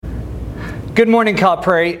Good morning, Cal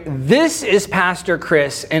Prairie. This is Pastor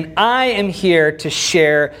Chris, and I am here to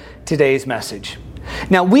share today's message.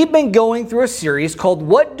 Now, we've been going through a series called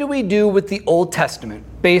What Do We Do with the Old Testament,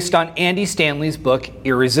 based on Andy Stanley's book,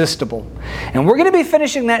 Irresistible. And we're going to be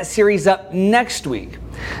finishing that series up next week.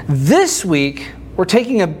 This week, we're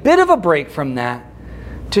taking a bit of a break from that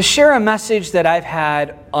to share a message that I've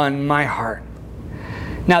had on my heart.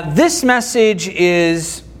 Now, this message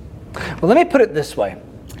is, let me put it this way.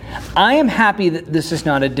 I am happy that this is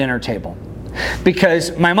not a dinner table,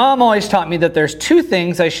 because my mom always taught me that there's two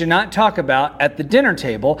things I should not talk about at the dinner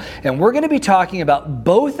table, and we're going to be talking about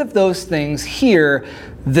both of those things here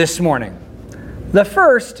this morning. The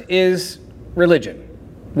first is religion,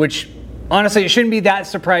 which honestly, it shouldn't be that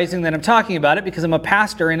surprising that I'm talking about it because I'm a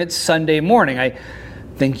pastor and it's Sunday morning. I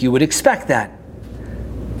think you would expect that.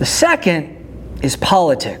 The second is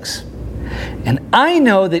politics. And I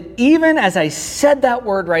know that even as I said that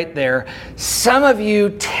word right there, some of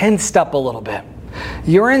you tensed up a little bit.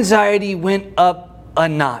 Your anxiety went up a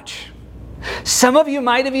notch. Some of you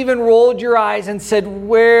might have even rolled your eyes and said,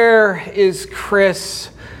 "Where is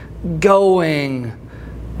Chris going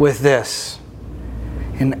with this?"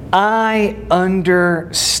 And I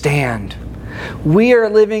understand. We are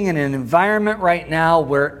living in an environment right now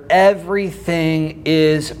where everything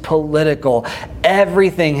is political.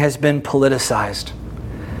 Everything has been politicized.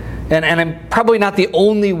 And I'm probably not the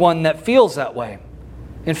only one that feels that way.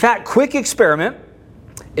 In fact, quick experiment.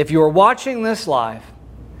 If you are watching this live,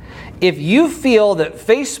 if you feel that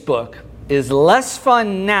Facebook is less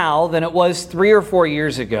fun now than it was 3 or 4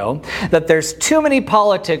 years ago, that there's too many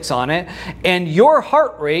politics on it, and your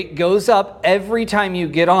heart rate goes up every time you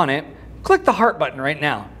get on it, click the heart button right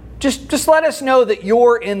now. Just let us know that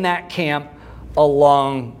you're in that camp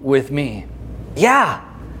along with me. Yeah,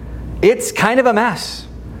 it's kind of a mess.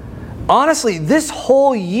 Honestly, this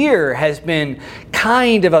whole year has been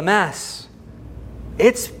kind of a mess.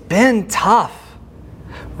 It's been tough,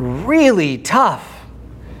 really tough.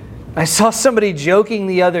 I saw somebody joking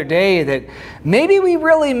the other day that maybe we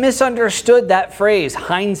really misunderstood that phrase,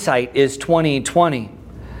 hindsight is 20/20.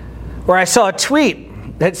 Or I saw a tweet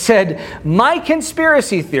that said, "My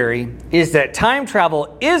conspiracy theory is that time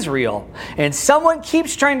travel is real, and someone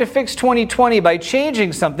keeps trying to fix 2020 by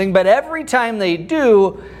changing something, but every time they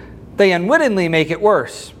do, they unwittingly make it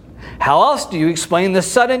worse. How else do you explain the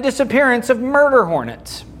sudden disappearance of murder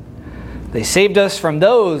hornets? They saved us from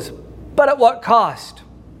those, but at what cost?"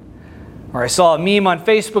 Or I saw a meme on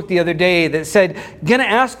Facebook the other day that said, "Gonna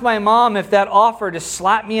ask my mom if that offer to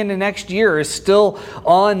slap me into next year is still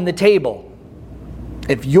on the table."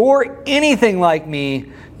 If you're anything like me,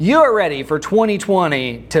 you are ready for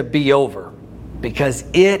 2020 to be over, because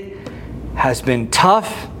it has been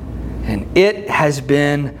tough and it has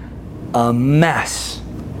been a mess.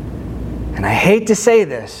 And I hate to say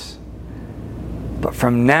this, but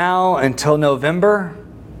from now until November,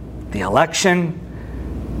 the election,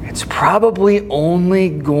 it's probably only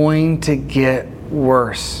going to get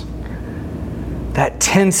worse. That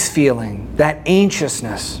tense feeling, that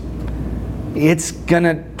anxiousness, it's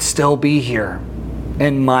gonna still be here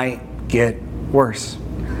and might get worse.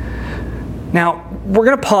 Now, we're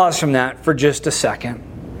gonna pause from that for just a second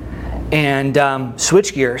and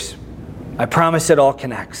switch gears. I promise it all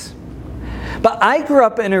connects. But I grew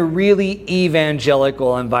up in a really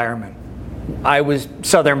evangelical environment. I was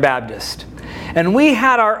Southern Baptist. And we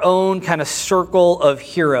had our own kind of circle of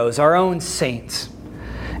heroes, our own saints.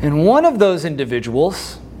 And one of those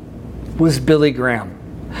individuals was Billy Graham.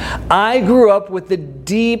 I grew up with the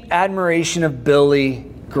deep admiration of Billy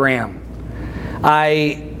Graham.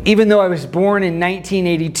 Even though I was born in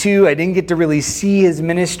 1982, I didn't get to really see his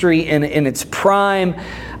ministry in its prime.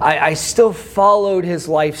 I still followed his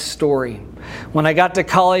life story. When I got to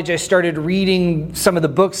college, I started reading some of the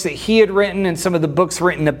books that he had written and some of the books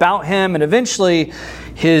written about him, and eventually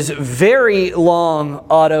his very long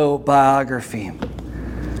autobiography.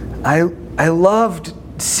 I loved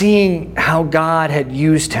seeing how God had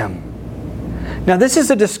used him. Now, this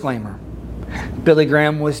is a disclaimer. Billy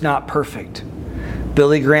Graham was not perfect.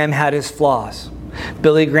 Billy Graham had his flaws.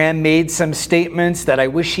 Billy Graham made some statements that I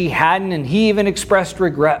wish he hadn't, and he even expressed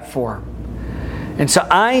regret for. And so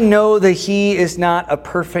I know that he is not a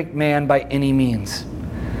perfect man by any means.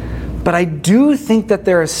 But I do think that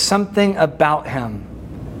there is something about him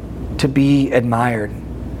to be admired.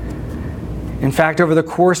 In fact, over the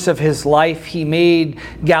course of his life, he made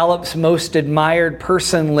Gallup's most admired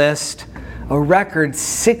person list a record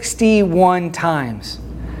 61 times.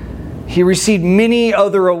 He received many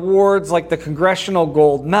other awards like the Congressional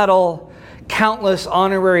Gold Medal, countless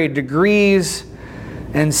honorary degrees,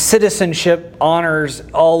 and citizenship honors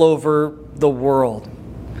all over the world.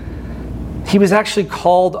 He was actually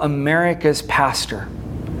called America's pastor.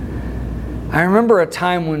 I remember a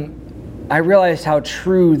time when I realized how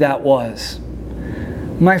true that was.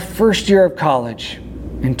 My first year of college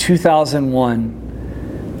in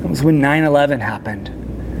 2001, it was when 9/11 happened.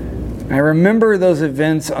 I remember those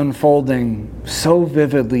events unfolding so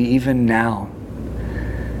vividly even now.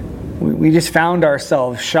 We just found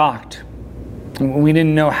ourselves shocked. We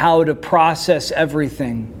didn't know how to process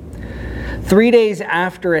everything. 3 days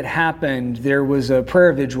after it happened, there was a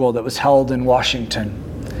prayer vigil that was held in Washington.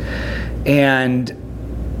 And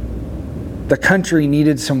the country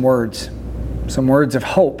needed some words of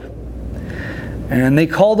hope. And they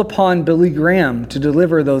called upon Billy Graham to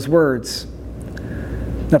deliver those words.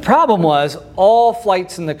 The problem was all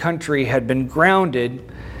flights in the country had been grounded,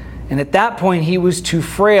 and at that point he was too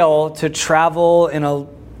frail to travel in a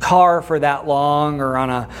car for that long or on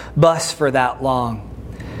a bus for that long.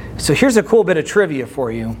 So here's a cool bit of trivia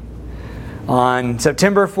for you. On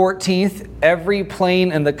September 14th, every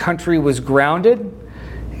plane in the country was grounded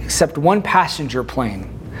except one passenger plane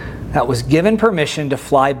that was given permission to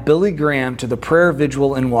fly Billy Graham to the prayer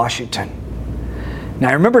vigil in Washington. Now,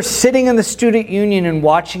 I remember sitting in the student union and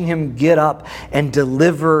watching him get up and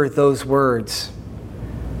deliver those words.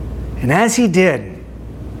 And as he did,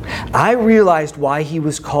 I realized why he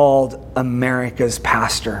was called America's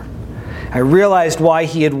pastor. I realized why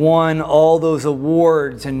he had won all those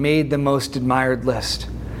awards and made the most admired list.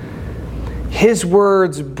 His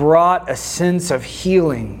words brought a sense of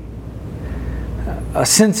healing, a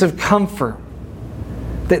sense of comfort,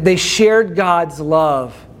 that they shared God's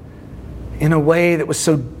love in a way that was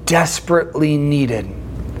so desperately needed.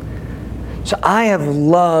 So I have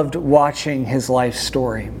loved watching his life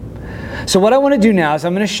story. So what I want to do now is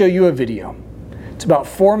I'm going to show you a video. It's about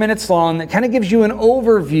 4 minutes long that kind of gives you an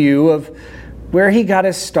overview of where he got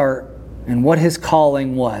his start and what his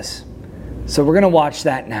calling was. So we're going to watch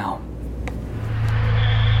that now.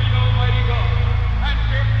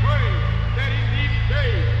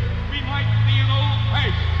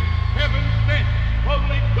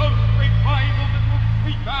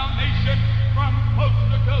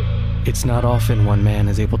 It's not often one man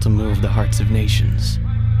is able to move the hearts of nations,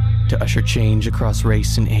 to usher change across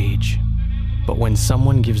race and age. But when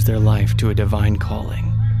someone gives their life to a divine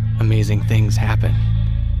calling, amazing things happen.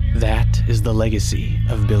 That is the legacy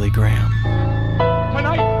of Billy Graham.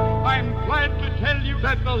 Tonight, I'm glad to tell you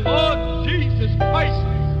that the Lord Jesus Christ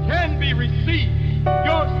can be received,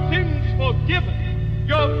 your sins forgiven,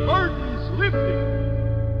 your burdens lifted.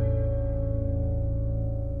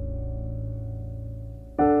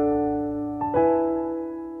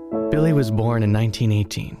 Billy was born in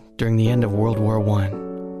 1918, during the end of World War I.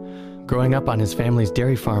 Growing up on his family's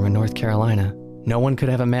dairy farm in North Carolina, no one could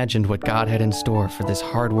have imagined what God had in store for this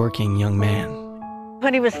hard-working young man.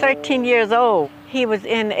 When he was 13 years old, he was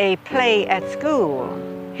in a play at school.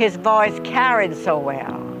 His voice carried so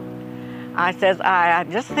well. I says, I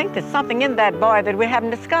just think there's something in that boy that we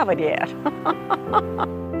haven't discovered yet.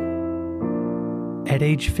 At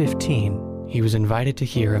age 15, he was invited to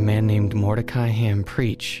hear a man named Mordecai Ham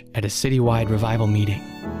preach at a citywide revival meeting.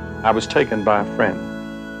 I was taken by a friend,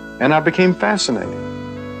 and I became fascinated.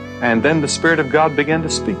 And then the Spirit of God began to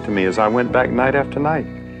speak to me as I went back night after night.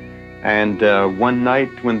 And one night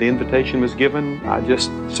when the invitation was given, I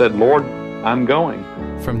just said, Lord, I'm going.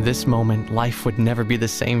 From this moment, life would never be the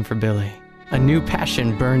same for Billy. A new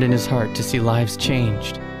passion burned in his heart to see lives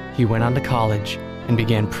changed. He went on to college and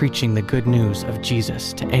began preaching the good news of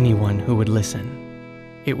Jesus to anyone who would listen.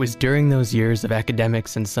 It was during those years of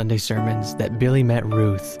academics and Sunday sermons that Billy met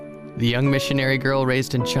Ruth. The young missionary girl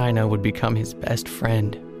raised in China would become his best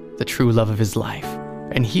friend, the true love of his life.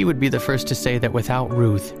 And he would be the first to say that without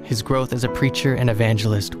Ruth, his growth as a preacher and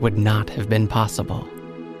evangelist would not have been possible.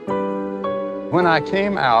 When I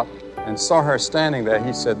came out and saw her standing there,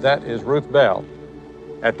 he said, that is Ruth Bell.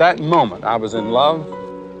 At that moment, I was in love.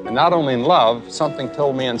 And not only in love, something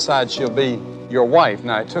told me inside she'll be your wife.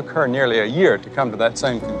 Now, it took her nearly a year to come to that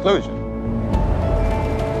same conclusion.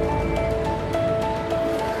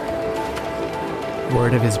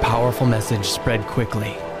 Word of his powerful message spread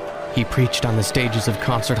quickly. He preached on the stages of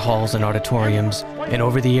concert halls and auditoriums and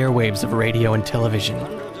over the airwaves of radio and television.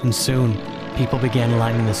 And soon, people began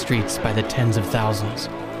lining the streets by the tens of thousands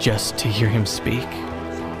just to hear him speak.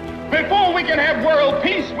 Before we can have world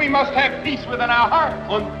peace, we must have peace within our hearts.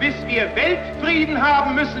 Und bis wir Weltfrieden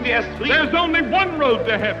haben, müssen wir erst Frieden. There's only one road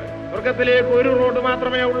to heaven.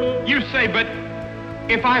 You say, but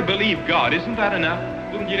if I believe God, isn't that enough?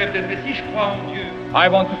 I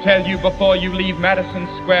want to tell you before you leave Madison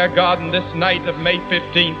Square Garden this night of May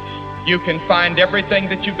 15th, you can find everything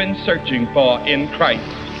that you've been searching for in Christ.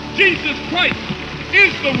 Jesus Christ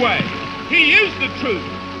is the way. He is the truth.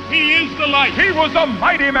 He is the light. He was a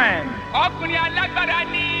mighty man.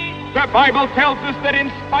 The Bible tells us that in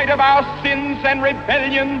spite of our sins and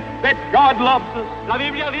rebellion, that God loves us.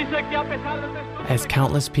 As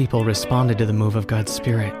countless people responded to the move of God's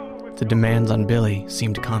Spirit, the demands on Billy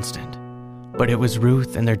seemed constant. But it was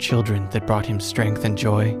Ruth and their children that brought him strength and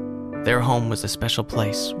joy. Their home was a special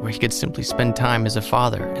place where he could simply spend time as a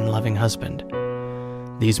father and loving husband.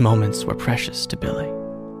 These moments were precious to Billy.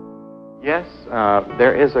 Yes,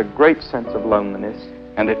 there is a great sense of loneliness,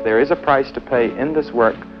 and if there is a price to pay in this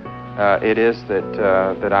work, it is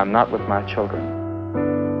that I'm not with my children.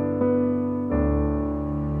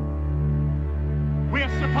 We're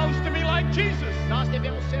supposed to be like Jesus.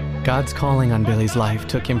 God's calling on Billy's life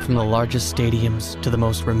took him from the largest stadiums to the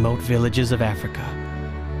most remote villages of Africa.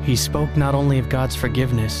 He spoke not only of God's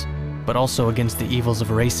forgiveness, but also against the evils of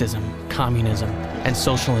racism, communism, and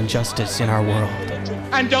social injustice in our world.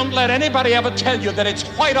 And don't let anybody ever tell you that it's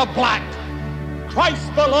white or black.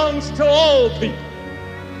 Christ belongs to all people.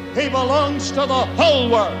 He belongs to the whole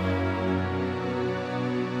world.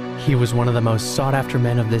 He was one of the most sought-after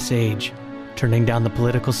men of this age, turning down the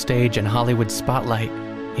political stage and Hollywood spotlight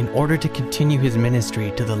in order to continue his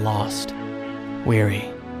ministry to the lost,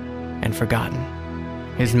 weary, and forgotten.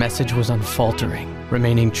 His message was unfaltering,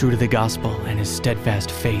 remaining true to the gospel and his steadfast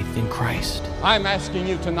faith in Christ. I'm asking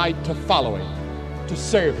you tonight to follow him, to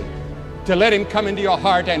serve him, to let him come into your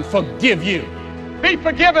heart and forgive you. Be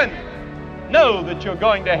forgiven. Know that you're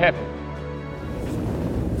going to heaven.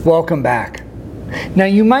 Welcome back. Now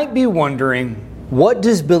you might be wondering, what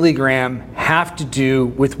does Billy Graham have to do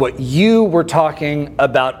with what you were talking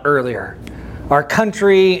about earlier? Our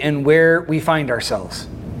country and where we find ourselves.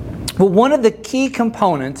 Well, one of the key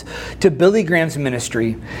components to Billy Graham's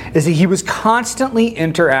ministry is that he was constantly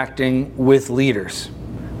interacting with leaders,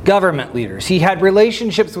 government leaders. He had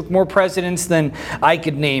relationships with more presidents than I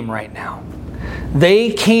could name right now.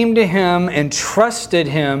 They came to him and trusted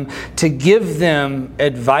him to give them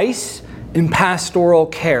advice and pastoral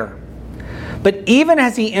care. But even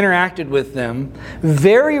as he interacted with them,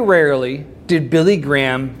 very rarely did Billy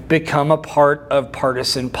Graham become a part of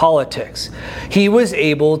partisan politics. He was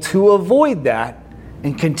able to avoid that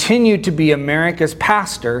and continue to be America's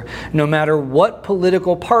pastor no matter what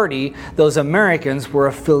political party those Americans were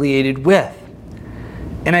affiliated with.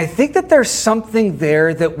 And I think that there's something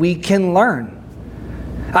there that we can learn.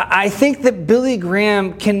 I think that Billy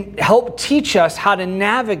Graham can help teach us how to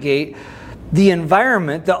navigate the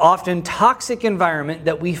environment, the often toxic environment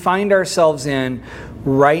that we find ourselves in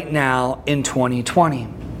right now in 2020.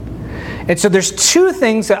 And so there's two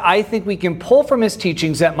things that I think we can pull from his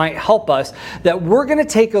teachings that might help us that we're going to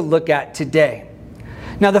take a look at today.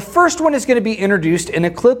 Now, the first one is going to be introduced in a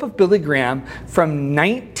clip of Billy Graham from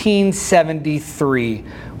 1973,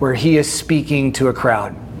 where he is speaking to a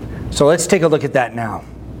crowd. So let's take a look at that now.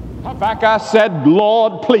 Habakkuk said,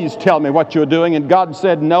 Lord, please tell me what you're doing. And God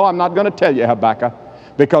said, no, I'm not going to tell you, Habakkuk,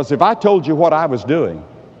 because if I told you what I was doing,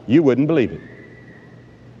 you wouldn't believe it.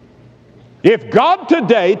 If God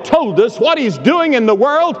today told us what he's doing in the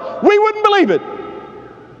world, we wouldn't believe it.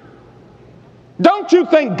 Don't you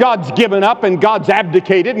think God's given up and God's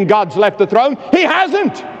abdicated and God's left the throne? He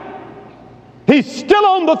hasn't. He's still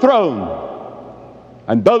on the throne.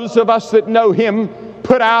 And those of us that know him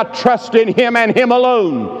put our trust in him and him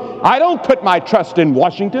alone. I don't put my trust in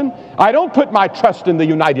Washington. I don't put my trust in the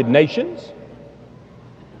United Nations.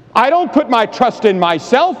 I don't put my trust in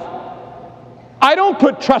myself. I don't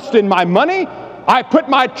put trust in my money. I put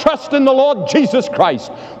my trust in the Lord Jesus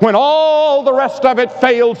Christ. When all the rest of it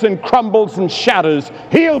fails and crumbles and shatters,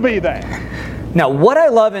 he'll be there. Now, what I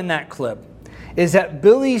love in that clip is that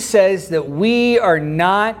Billy says that we are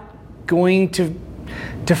not going to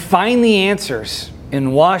find the answers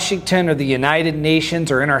in Washington or the United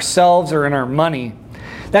Nations or in ourselves or in our money.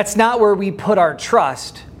 That's not where we put our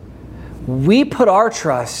trust. We put our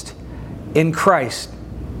trust in Christ.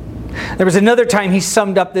 There was another time he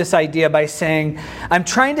summed up this idea by saying, I'm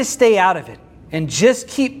trying to stay out of it and just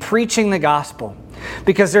keep preaching the gospel,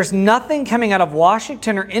 because there's nothing coming out of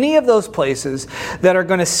Washington or any of those places that are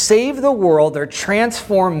going to save the world or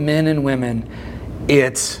transform men and women.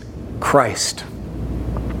 It's Christ.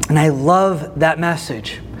 And I love that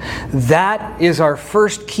message. That is our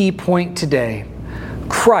first key point today.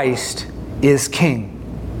 Christ is King.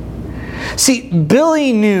 See,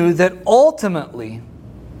 Billy knew that ultimately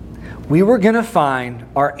we were going to find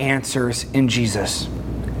our answers in Jesus.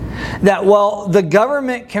 That while the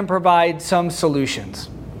government can provide some solutions,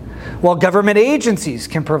 While government agencies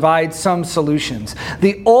can provide some solutions,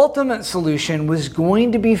 the ultimate solution was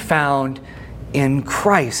going to be found in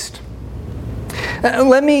Christ.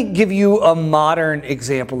 Let me give you a modern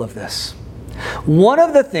example of this. One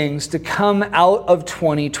of the things to come out of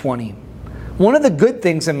 2020, one of the good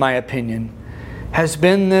things in my opinion, has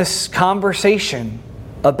been this conversation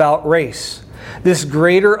about race, this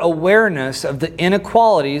greater awareness of the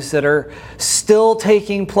inequalities that are still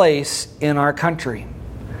taking place in our country.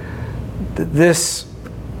 This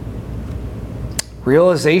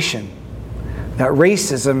realization that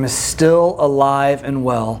racism is still alive and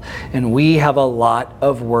well, and we have a lot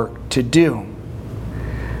of work to do.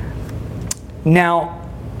 Now,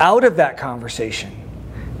 out of that conversation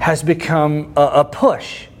has become a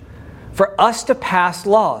push for us to pass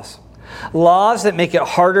laws that make it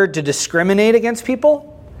harder to discriminate against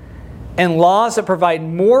people, and laws that provide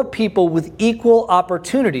more people with equal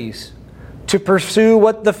opportunities to pursue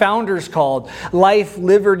what the founders called life,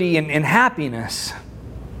 liberty, and happiness.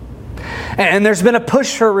 And there's been a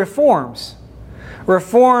push for reforms.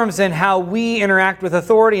 Reforms in how we interact with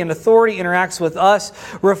authority and authority interacts with us.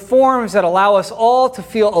 Reforms that allow us all to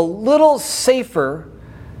feel a little safer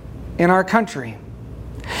in our country.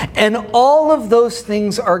 And all of those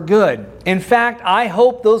things are good. In fact, I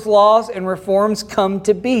hope those laws and reforms come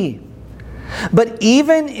to be. But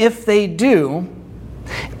even if they do,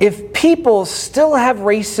 if people still have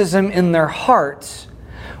racism in their hearts,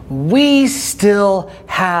 we still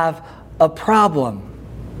have a problem.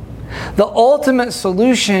 The ultimate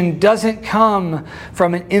solution doesn't come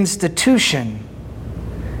from an institution.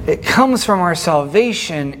 It comes from our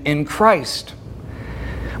salvation in Christ.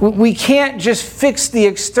 We can't just fix the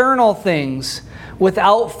external things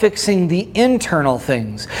without fixing the internal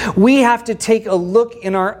things. We have to take a look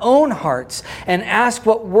in our own hearts and ask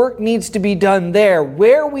what work needs to be done there,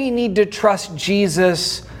 where we need to trust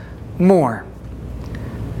Jesus more.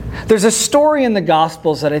 There's a story in the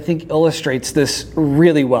Gospels that I think illustrates this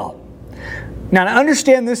really well. Now, to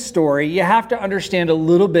understand this story, you have to understand a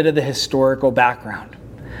little bit of the historical background.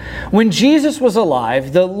 When Jesus was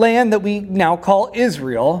alive, the land that we now call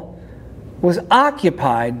Israel was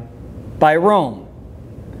occupied by Rome.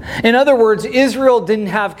 In other words, Israel didn't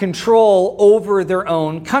have control over their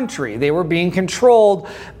own country. They were being controlled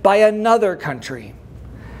by another country.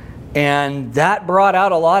 And that brought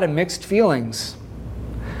out a lot of mixed feelings.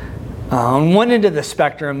 On one end of the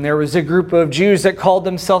spectrum, there was a group of Jews that called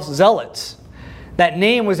themselves Zealots. That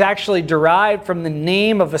name was actually derived from the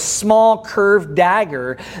name of a small curved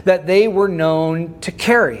dagger that they were known to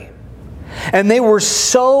carry. And they were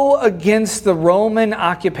so against the Roman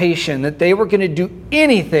occupation that they were going to do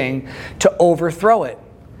anything to overthrow it.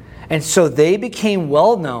 And so they became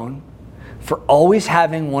well known for always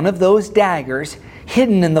having one of those daggers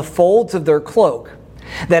hidden in the folds of their cloak.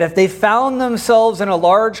 That if they found themselves in a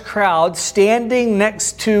large crowd standing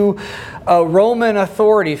next to a Roman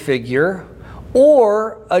authority figure,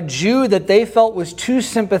 or a Jew that they felt was too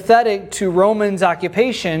sympathetic to Romans'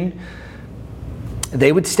 occupation,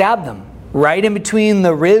 they would stab them right in between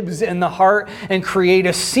the ribs and the heart and create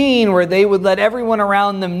a scene where they would let everyone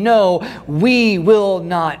around them know, we will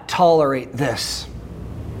not tolerate this.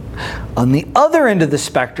 On the other end of the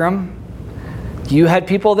spectrum, you had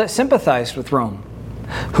people that sympathized with Rome,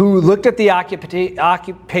 who looked at the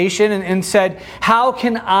occupation and said, how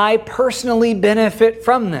can I personally benefit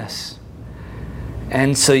from this?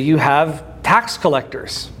 And so you have tax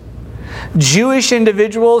collectors, Jewish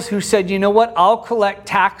individuals who said, you know what, I'll collect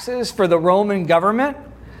taxes for the Roman government,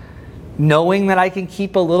 knowing that I can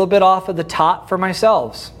keep a little bit off of the top for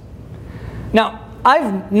myself. Now,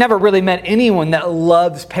 I've never really met anyone that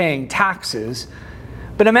loves paying taxes,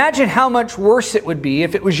 but imagine how much worse it would be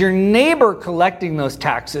if it was your neighbor collecting those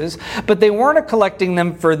taxes, but they weren't collecting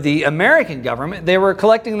them for the American government. They were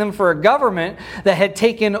collecting them for a government that had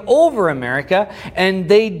taken over America, and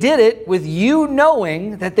they did it with you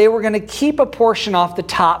knowing that they were going to keep a portion off the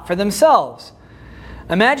top for themselves.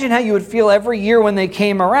 Imagine how you would feel every year when they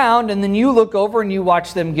came around, and then you look over and you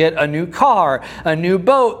watch them get a new car, a new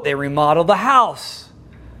boat, they remodel the house.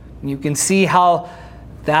 You can see how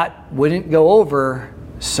that wouldn't go over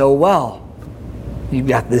so well. You've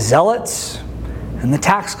got the zealots and the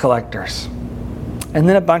tax collectors, and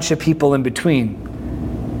then a bunch of people in between.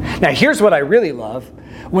 Now, here's what I really love.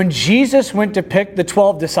 When Jesus went to pick the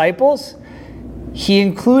 12 disciples, he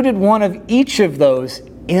included one of each of those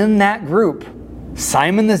in that group,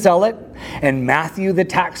 Simon the Zealot and Matthew the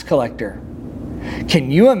tax collector.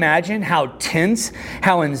 Can you imagine how tense,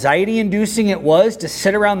 how anxiety-inducing it was to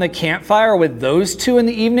sit around the campfire with those two in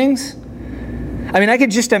the evenings? I mean, I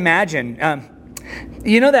could just imagine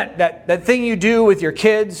You know that thing you do with your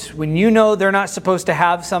kids when you know they're not supposed to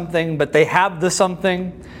have something, but they have the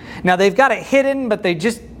something? Now they've got it hidden, but they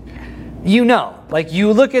just, like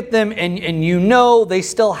you look at them and you know they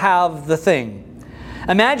still have the thing.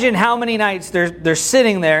 Imagine how many nights they're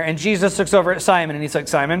sitting there and Jesus looks over at Simon and he's like,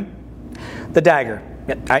 Simon, the dagger.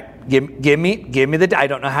 Give me the, I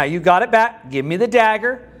don't know how you got it back. Give me the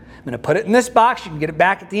dagger. I'm going to put it in this box. You can get it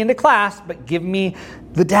back at the end of class, but give me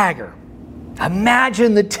the dagger.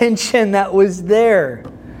 Imagine the tension that was there.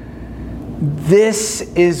 This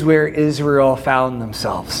is where Israel found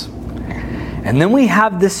themselves. And then we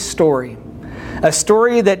have this story, a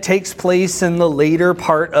story that takes place in the later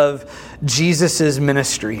part of Jesus'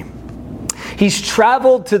 ministry. He's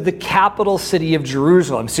traveled to the capital city of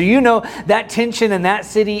Jerusalem. So you know that tension in that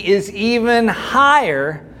city is even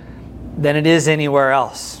higher than it is anywhere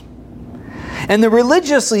else. And the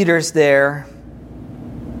religious leaders there,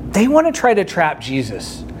 they want to try to trap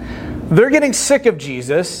Jesus. They're getting sick of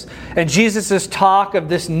Jesus and Jesus' talk of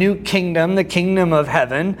this new kingdom, the kingdom of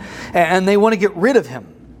heaven, and they want to get rid of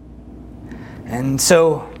him. And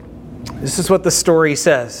so this is what the story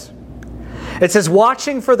says. It says,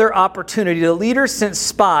 watching for their opportunity, the leaders sent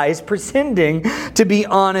spies pretending to be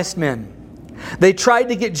honest men. They tried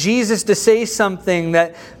to get Jesus to say something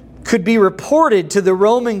that could be reported to the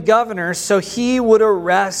Roman governor so he would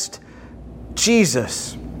arrest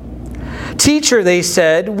Jesus. Teacher, they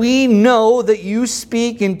said, we know that you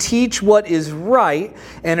speak and teach what is right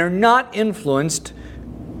and are not influenced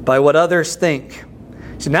by what others think.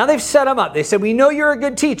 So now they've set him up. They said, we know you're a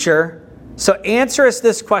good teacher, so answer us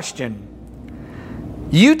this question.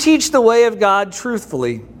 You teach the way of God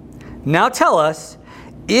truthfully. Now tell us,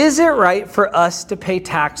 is it right for us to pay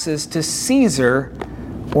taxes to Caesar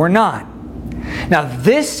or not? Now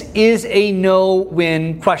this is a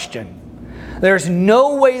no-win question. There's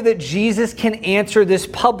no way that Jesus can answer this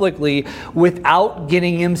publicly without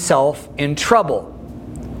getting himself in trouble.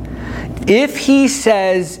 If he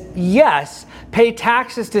says, yes, pay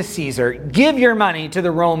taxes to Caesar, give your money to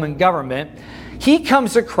the Roman government, he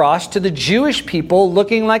comes across to the Jewish people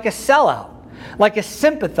looking like a sellout, like a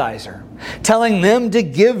sympathizer, telling them to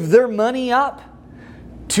give their money up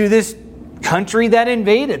to this country that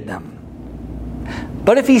invaded them.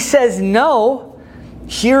 But if he says no,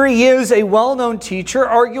 here he is, a well-known teacher,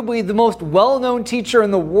 arguably the most well-known teacher in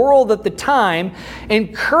the world at the time,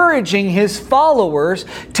 encouraging his followers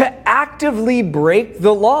to actively break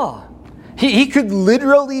the law. He could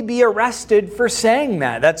literally be arrested for saying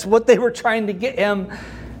that. That's what they were trying to get him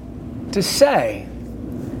to say.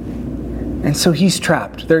 And so he's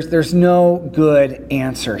trapped. There's no good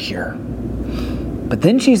answer here. But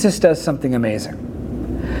then Jesus does something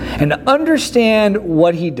amazing. And to understand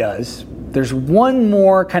what he does, there's one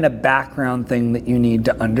more kind of background thing that you need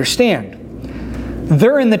to understand.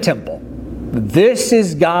 They're in the temple. This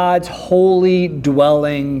is God's holy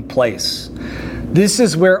dwelling place. This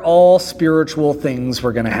is where all spiritual things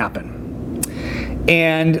were going to happen.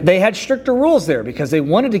 And they had stricter rules there because they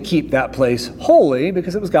wanted to keep that place holy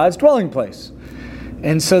because it was God's dwelling place.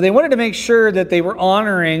 And so they wanted to make sure that they were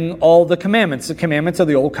honoring all the commandments of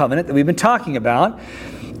the Old Covenant that we've been talking about.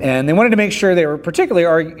 And they wanted to make sure they were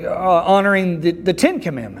particularly honoring the Ten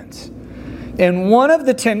Commandments. And one of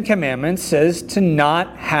the Ten Commandments says to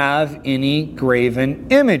not have any graven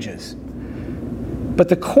images. But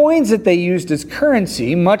the coins that they used as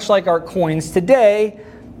currency, much like our coins today,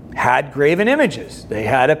 had graven images. They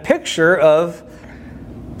had a picture of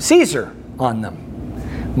Caesar on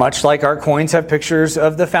them, much like our coins have pictures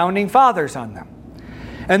of the founding fathers on them.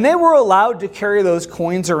 And they were allowed to carry those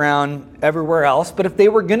coins around everywhere else. But if they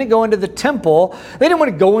were going to go into the temple, they didn't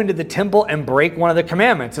want to go into the temple and break one of the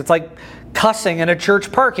commandments. It's like cussing in a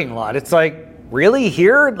church parking lot. It's like, really?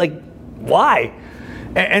 Here? Like, why?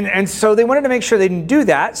 And so they wanted to make sure they didn't do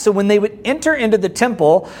that. So when they would enter into the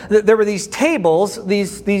temple, there were these tables,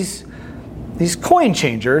 these coin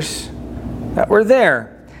changers that were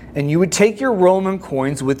there. And you would take your Roman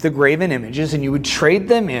coins with the graven images and you would trade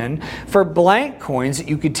them in for blank coins that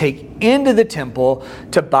you could take into the temple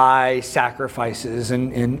to buy sacrifices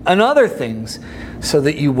and other things so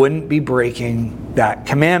that you wouldn't be breaking that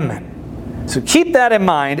commandment. So keep that in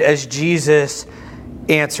mind as Jesus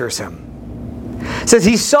answers him. It says,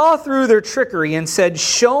 he saw through their trickery and said,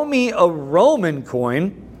 show me a Roman coin.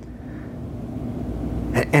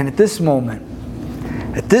 And at this moment,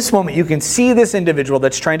 you can see this individual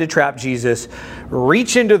that's trying to trap Jesus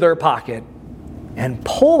reach into their pocket and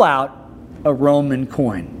pull out a Roman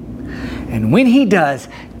coin. And when he does,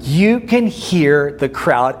 you can hear the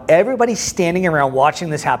crowd, everybody standing around watching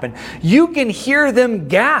this happen, you can hear them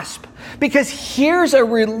gasp. Because here's a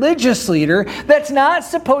religious leader that's not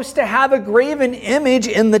supposed to have a graven image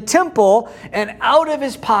in the temple, and out of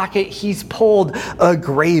his pocket, he's pulled a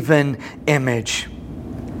graven image.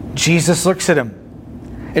 Jesus looks at him.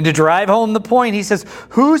 And to drive home the point, he says,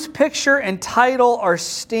 "Whose picture and title are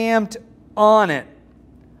stamped on it?"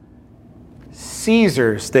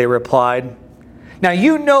 "Caesar's," they replied. Now,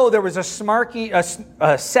 you know there was a sassy,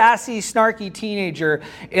 snarky teenager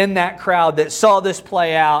in that crowd that saw this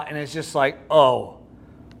play out and is just like, oh,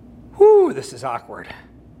 whew, this is awkward.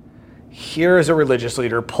 Here is a religious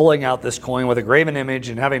leader pulling out this coin with a graven image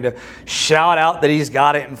and having to shout out that he's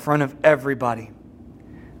got it in front of everybody.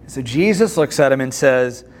 So Jesus looks at him and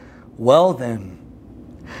says, "Well then,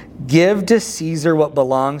 give to Caesar what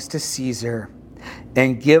belongs to Caesar,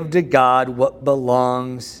 and give to God what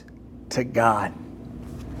belongs to God."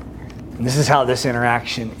 And this is how this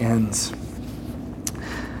interaction ends.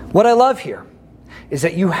 What I love here is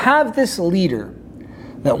that you have this leader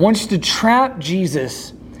that wants to trap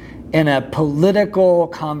Jesus in a political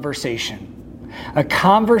conversation. A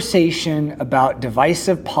conversation about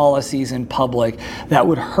divisive policies in public that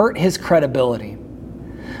would hurt his credibility.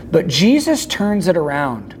 But Jesus turns it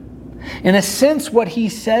around. In a sense, what he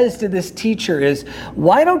says to this teacher is,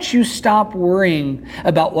 why don't you stop worrying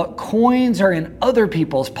about what coins are in other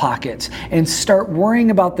people's pockets and start worrying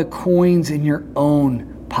about the coins in your own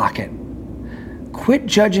pocket? Quit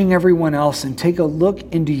judging everyone else and take a look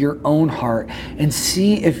into your own heart and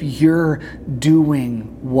see if you're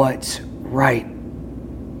doing what's right.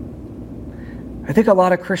 I think a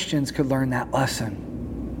lot of Christians could learn that lesson.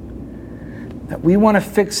 That we want to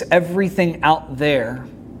fix everything out there,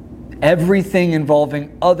 everything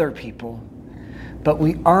involving other people, but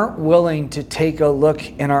we aren't willing to take a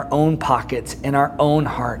look in our own pockets, in our own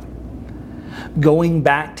heart. Going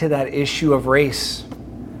back to that issue of race,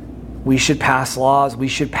 we should pass laws, we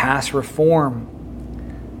should pass reform,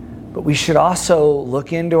 but we should also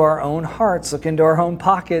look into our own hearts, look into our own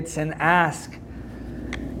pockets and ask,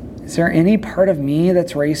 is there any part of me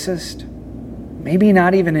that's racist? Maybe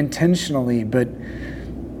not even intentionally, but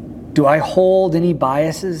do I hold any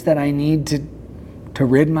biases that I need to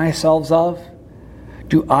rid myself of?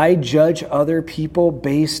 Do I judge other people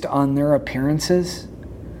based on their appearances?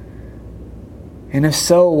 And if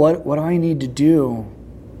so, what do I need to do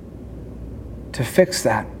to fix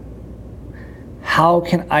that? How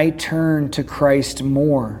can I turn to Christ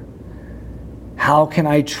more? How can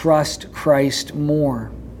I trust Christ more?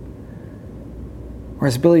 Or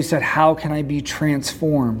as Billy said, how can I be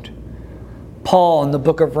transformed? Paul in the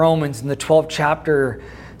book of Romans in the 12th chapter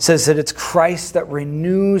says that it's Christ that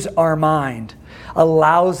renews our mind,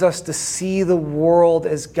 allows us to see the world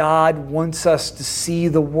as God wants us to see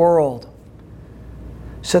the world.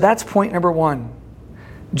 So that's point number one.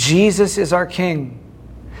 Jesus is our King.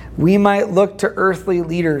 We might look to earthly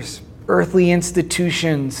leaders, earthly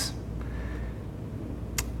institutions,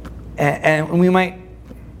 and we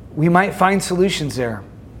might find solutions there.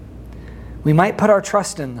 We might put our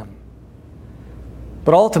trust in them.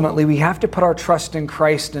 But ultimately, we have to put our trust in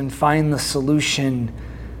Christ and find the solution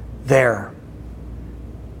there.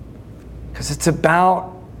 Because it's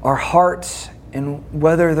about our hearts and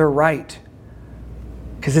whether they're right.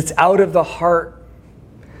 Because it's out of the heart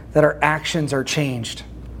that our actions are changed.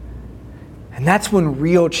 And that's when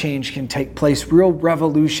real change can take place. Real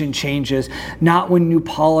revolution changes, not when new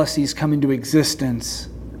policies come into existence,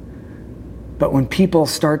 but when people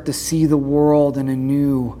start to see the world in a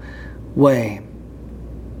new way.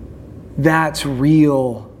 That's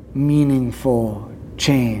real, meaningful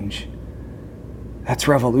change. That's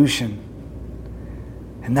revolution.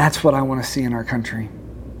 And that's what I want to see in our country.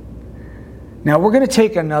 Now, we're going to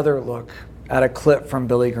take another look at a clip from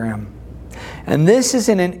Billy Graham. And this is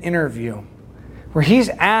in an interview where he's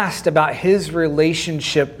asked about his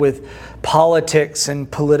relationship with politics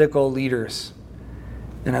and political leaders.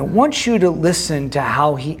 And I want you to listen to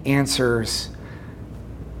how he answers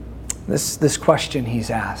this question he's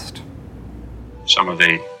asked. Some of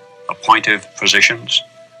the appointive positions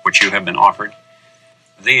which you have been offered,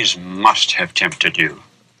 these must have tempted you.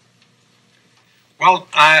 Well,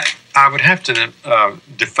 I would have to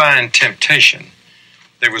define temptation.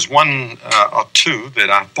 There was one or two that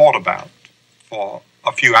I thought about for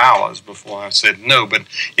a few hours before I said no, but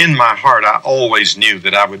in my heart I always knew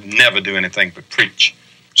that I would never do anything but preach.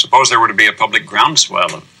 Suppose there were to be a public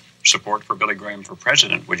groundswell of support for Billy Graham for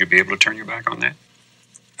president. Would you be able to turn your back on that?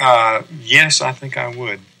 Yes, I think I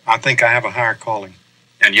would. I think I have a higher calling.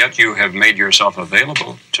 And yet you have made yourself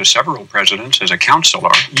available to several presidents as a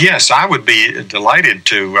counselor. Yes, I would be delighted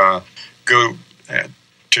to go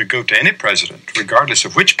to any president, regardless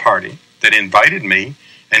of which party, that invited me,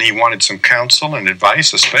 and he wanted some counsel and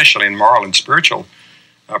advice, especially in moral and spiritual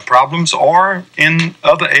problems, or in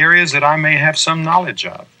other areas that I may have some knowledge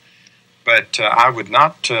of. But I would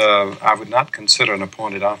not consider an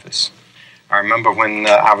appointed office. I remember when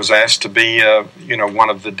I was asked to be, one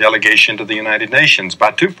of the delegation to the United Nations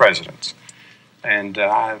by 2 presidents, and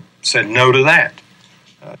I said no to that,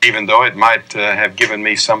 even though it might have given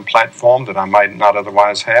me some platform that I might not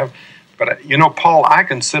otherwise have. But Paul, I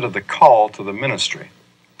consider the call to the ministry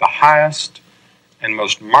the highest and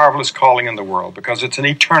most marvelous calling in the world, because it's an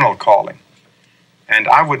eternal calling, and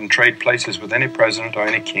I wouldn't trade places with any president or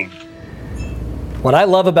any king. What I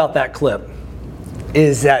love about that clip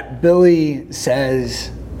is that Billy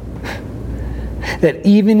says that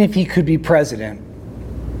even if he could be president,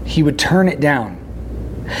 he would turn it down.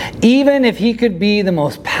 Even if he could be the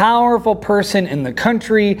most powerful person in the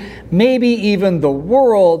country, maybe even the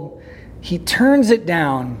world, he turns it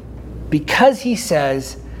down because he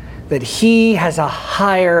says that he has a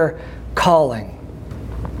higher calling.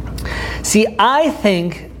 See, I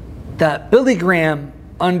think that Billy Graham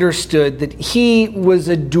understood that he was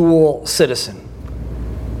a dual citizen.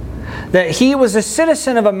 That he was a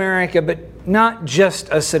citizen of America, but not just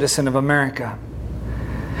a citizen of America.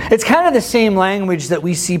 It's kind of the same language that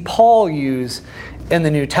we see Paul use in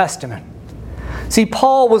the New Testament. See,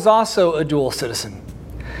 Paul was also a dual citizen.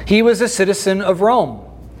 He was a citizen of Rome.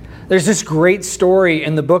 There's this great story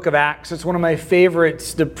in the book of Acts. It's one of my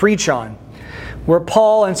favorites to preach on, where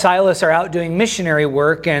Paul and Silas are out doing missionary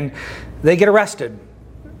work and they get arrested.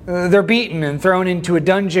 They're beaten and thrown into a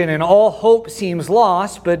dungeon, and all hope seems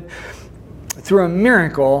lost, but through a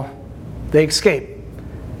miracle, they escape.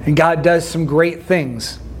 And God does some great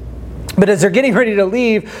things. But as they're getting ready to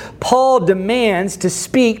leave, Paul demands to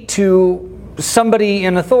speak to somebody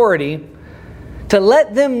in authority to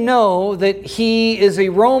let them know that he is a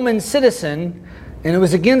Roman citizen and it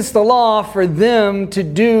was against the law for them to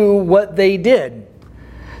do what they did.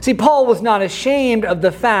 See, Paul was not ashamed of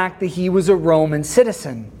the fact that he was a Roman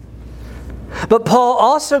citizen. But Paul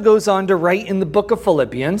also goes on to write in the book of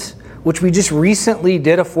Philippians, which we just recently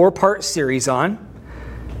did a 4-part series on.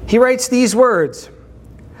 He writes these words,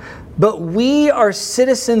 "But we are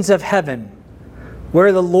citizens of heaven,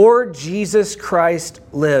 where the Lord Jesus Christ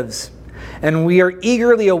lives, and we are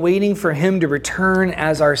eagerly awaiting for him to return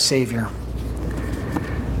as our Savior."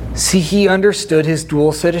 See, he understood his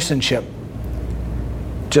dual citizenship.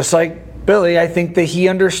 Just like Billy, I think that he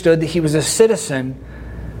understood that he was a citizen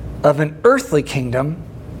of an earthly kingdom,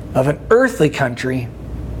 of an earthly country,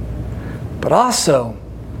 but also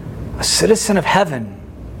a citizen of heaven,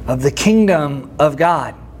 of the kingdom of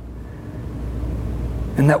God.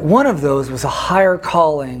 And that one of those was a higher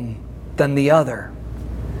calling than the other.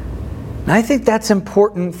 And I think that's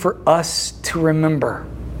important for us to remember.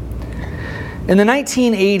 In the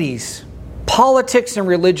 1980s, politics and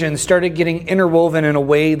religion started getting interwoven in a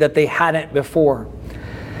way that they hadn't before.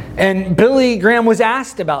 And Billy Graham was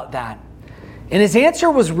asked about that. And his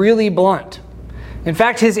answer was really blunt. In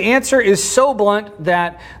fact, his answer is so blunt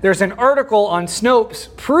that there's an article on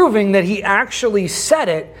Snopes proving that he actually said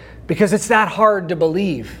it, because it's that hard to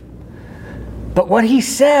believe. But what he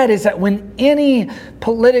said is that when any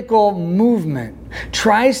political movement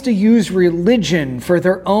tries to use religion for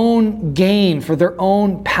their own gain, for their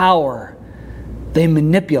own power, they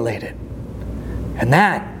manipulate it. And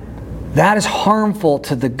that is harmful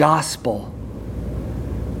to the gospel.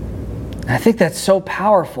 And I think that's so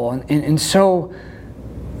powerful and so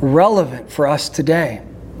relevant for us today.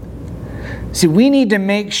 See, we need to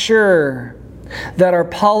make sure that our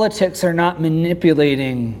politics are not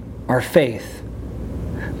manipulating our faith,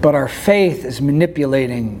 but our faith is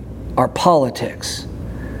manipulating our politics.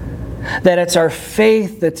 That it's our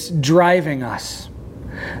faith that's driving us.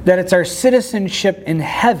 That it's our citizenship in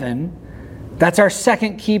heaven. That's our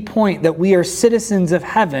second key point, that we are citizens of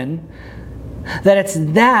heaven. That it's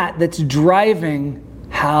that's driving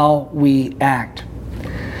how we act.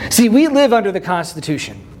 See, we live under the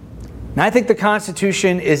Constitution. And I think the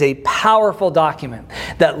Constitution is a powerful document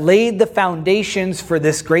that laid the foundations for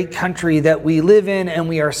this great country that we live in and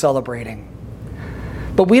we are celebrating.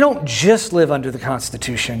 But we don't just live under the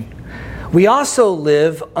Constitution. We also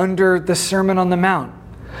live under the Sermon on the Mount,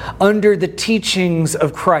 under the teachings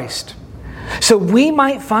of Christ. So we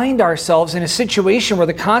might find ourselves in a situation where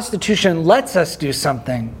the Constitution lets us do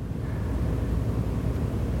something,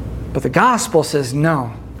 but the gospel says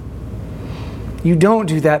no. You don't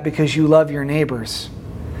do that because you love your neighbors.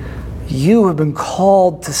 You have been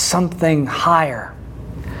called to something higher.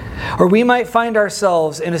 Or we might find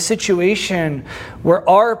ourselves in a situation where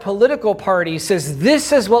our political party says,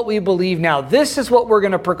 this is what we believe now, this is what we're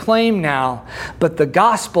going to proclaim now, but the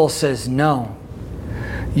gospel says no.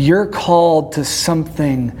 You're called to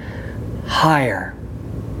something higher.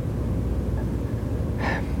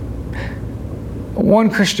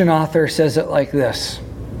 One Christian author says it like this,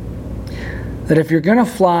 that if you're going to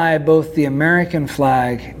fly both the American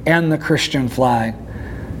flag and the Christian flag,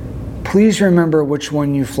 please remember which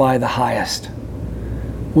one you fly the highest,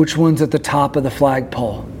 which one's at the top of the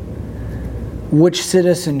flagpole, which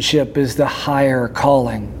citizenship is the higher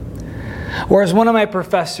calling. Or as one of my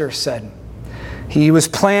professors said, he was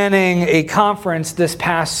planning a conference this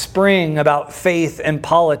past spring about faith and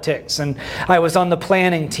politics, and I was on the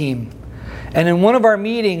planning team. And in one of our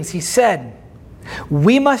meetings, he said,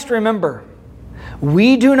 we must remember,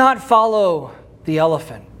 we do not follow the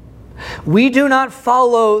elephant. We do not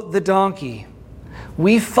follow the donkey.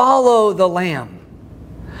 We follow the Lamb.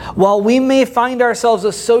 While we may find ourselves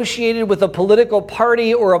associated with a political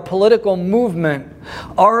party or a political movement,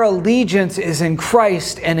 our allegiance is in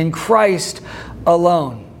Christ and in Christ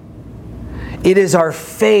alone. It is our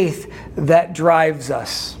faith that drives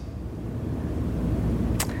us.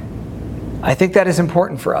 I think that is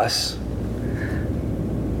important for us.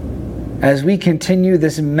 As we continue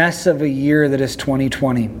this mess of a year that is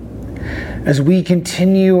 2020, as we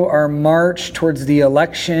continue our march towards the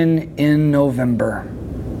election in November.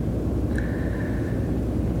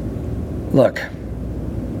 Look,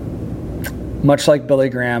 much like Billy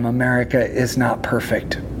Graham, America is not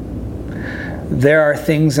perfect. There are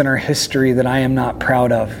things in our history that I am not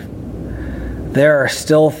proud of. There are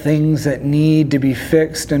still things that need to be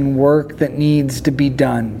fixed and work that needs to be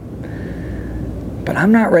done. But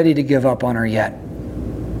I'm not ready to give up on her yet.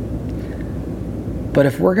 But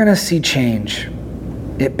if we're going to see change,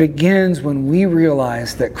 it begins when we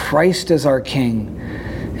realize that Christ is our King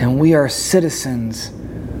and we are citizens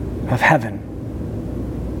of heaven.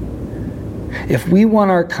 If we want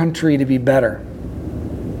our country to be better,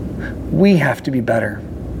 we have to be better.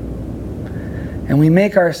 And we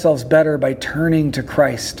make ourselves better by turning to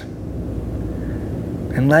Christ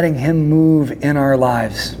and letting Him move in our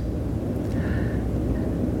lives.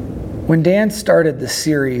 When Dan started the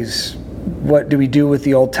series, What Do We Do with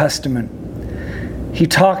the Old Testament? He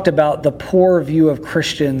talked about the poor view of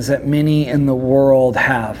Christians that many in the world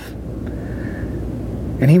have.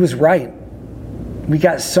 And he was right. We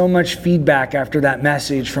got so much feedback after that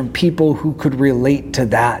message from people who could relate to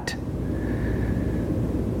that.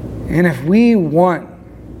 And if we want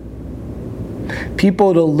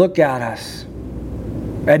people to look at us,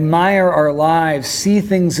 admire our lives, see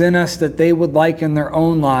things in us that they would like in their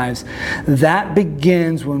own lives, that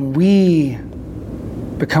begins when we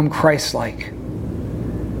become Christ-like.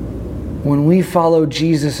 When we follow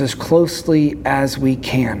Jesus as closely as we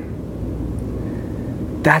can.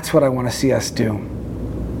 That's what I want to see us do.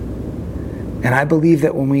 And I believe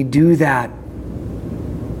that when we do that,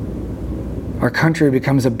 our country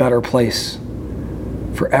becomes a better place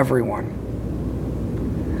for everyone.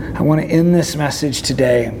 I want to end this message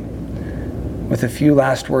today with a few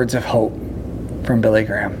last words of hope from Billy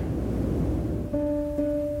Graham.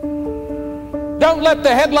 Don't let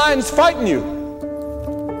the headlines frighten you.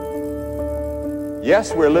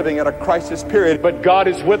 Yes, we're living at a crisis period, but God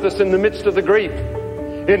is with us in the midst of the grief.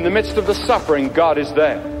 In the midst of the suffering, God is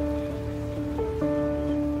there.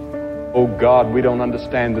 Oh God, we don't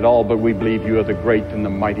understand it all, but we believe you are the great and the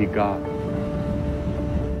mighty God.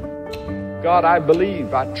 God, I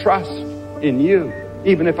believe, I trust in you,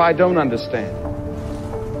 even if I don't understand.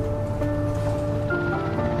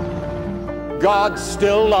 God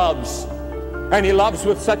still loves, and He loves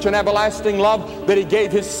with such an everlasting love that He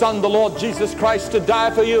gave His Son, the Lord Jesus Christ, to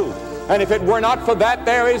die for you. And if it were not for that,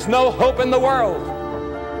 there is no hope in the world.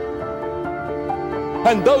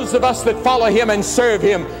 And those of us that follow Him and serve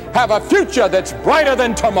Him have a future that's brighter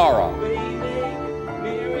than tomorrow.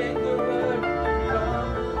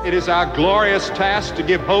 It is our glorious task to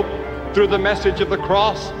give hope through the message of the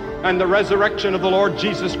cross and the resurrection of the Lord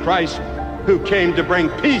Jesus Christ, who came to bring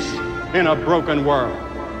peace in a broken world.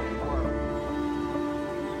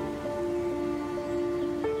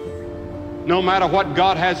 No matter what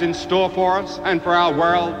God has in store for us and for our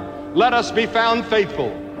world, let us be found faithful.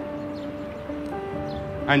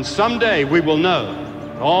 And someday we will know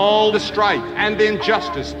all the strife and the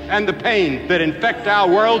injustice and the pain that infect our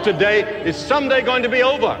world today is someday going to be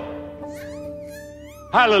over.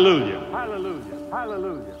 Hallelujah. Hallelujah.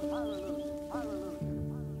 Hallelujah. Hallelujah.